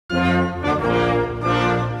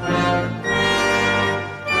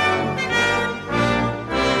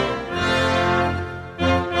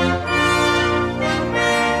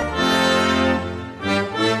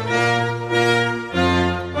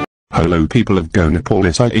Hello people of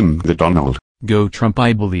Gonapolis, I am the Donald. Go Trump,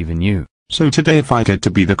 I believe in you. So today if I get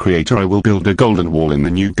to be the creator I will build a golden wall in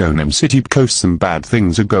the new Gonam City because some bad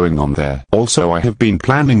things are going on there. Also I have been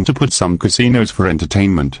planning to put some casinos for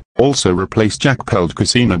entertainment. Also replace Jack Pelt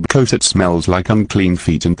Casino because it smells like unclean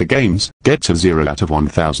feet and the games get to 0 out of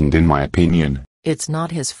 1000 in my opinion. It's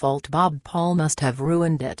not his fault. Bob Paul must have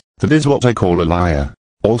ruined it. That is what I call a liar.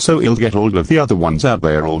 Also he'll get all of the other ones out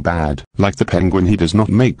there all bad. Like the penguin, he does not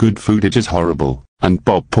make good food, it is horrible. And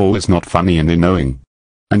Bob Paul is not funny and annoying.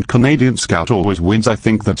 And Canadian Scout always wins. I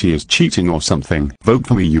think that he is cheating or something. Vote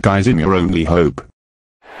for me you guys, in your only hope.